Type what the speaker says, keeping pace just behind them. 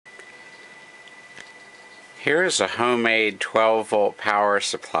Here is a homemade 12-volt power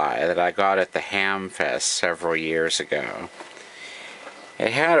supply that I got at the hamfest several years ago.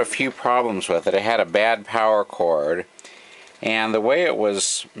 It had a few problems with it. It had a bad power cord, and the way it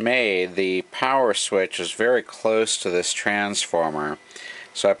was made, the power switch was very close to this transformer,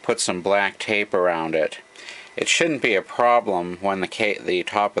 so I put some black tape around it. It shouldn't be a problem when the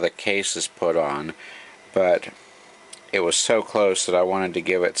top of the case is put on, but it was so close that I wanted to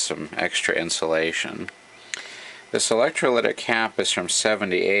give it some extra insulation. This electrolytic cap is from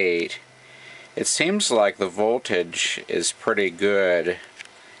 1978. It seems like the voltage is pretty good,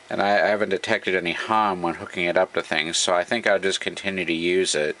 and I haven't detected any hum when hooking it up to things, so I think I'll just continue to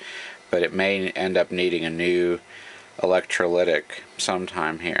use it, but it may end up needing a new electrolytic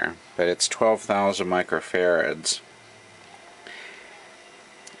sometime here. But it's 12,000 microfarads.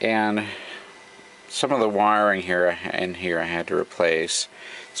 And some of the wiring in here I had to replace.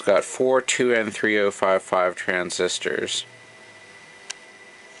 It's got 4 2N3055 transistors.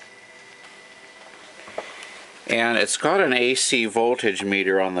 And it's got an AC voltage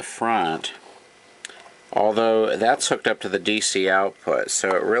meter on the front, although that's hooked up to the DC output,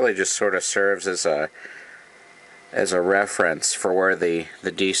 so it really just sort of serves as a reference for where the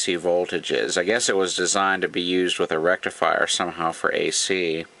DC voltage is. I guess it was designed to be used with a rectifier somehow for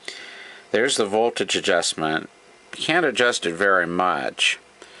AC. There's the voltage adjustment. You can't adjust it very much.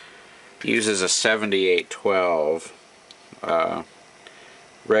 It uses a 7812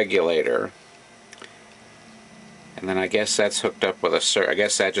 regulator. And then I guess that's hooked up with I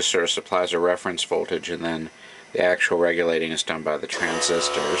guess that just sort of supplies a reference voltage, and then the actual regulating is done by the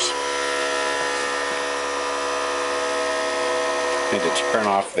transistors. I need to turn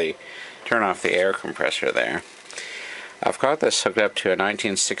off the air compressor there. I've got this hooked up to a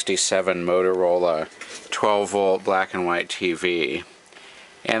 1967 Motorola 12-volt black and white TV.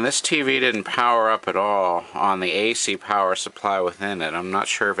 And this TV didn't power up at all on the AC power supply within it. I'm not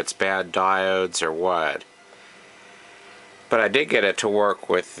sure if it's bad diodes or what. But I did get it to work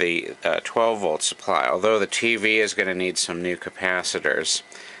with the 12-volt supply, although the TV is going to need some new capacitors.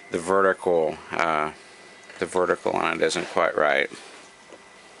 The vertical on it isn't quite right.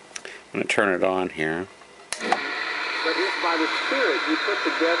 I'm going to turn it on here. But if by the Spirit you put to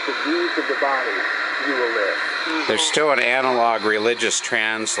death the deeds of the body, you will live. There's still an analog religious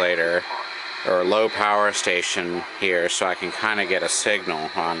translator or low power station here, so I can kind of get a signal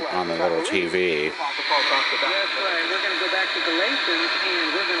on the little TV.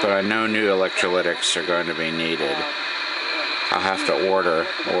 But I know new electrolytics are going to be needed. I'll have to order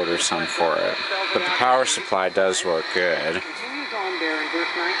some for it. But the power supply does work good. The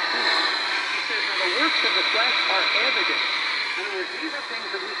works of the flesh are evident. In other words, these are things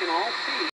that we can all see.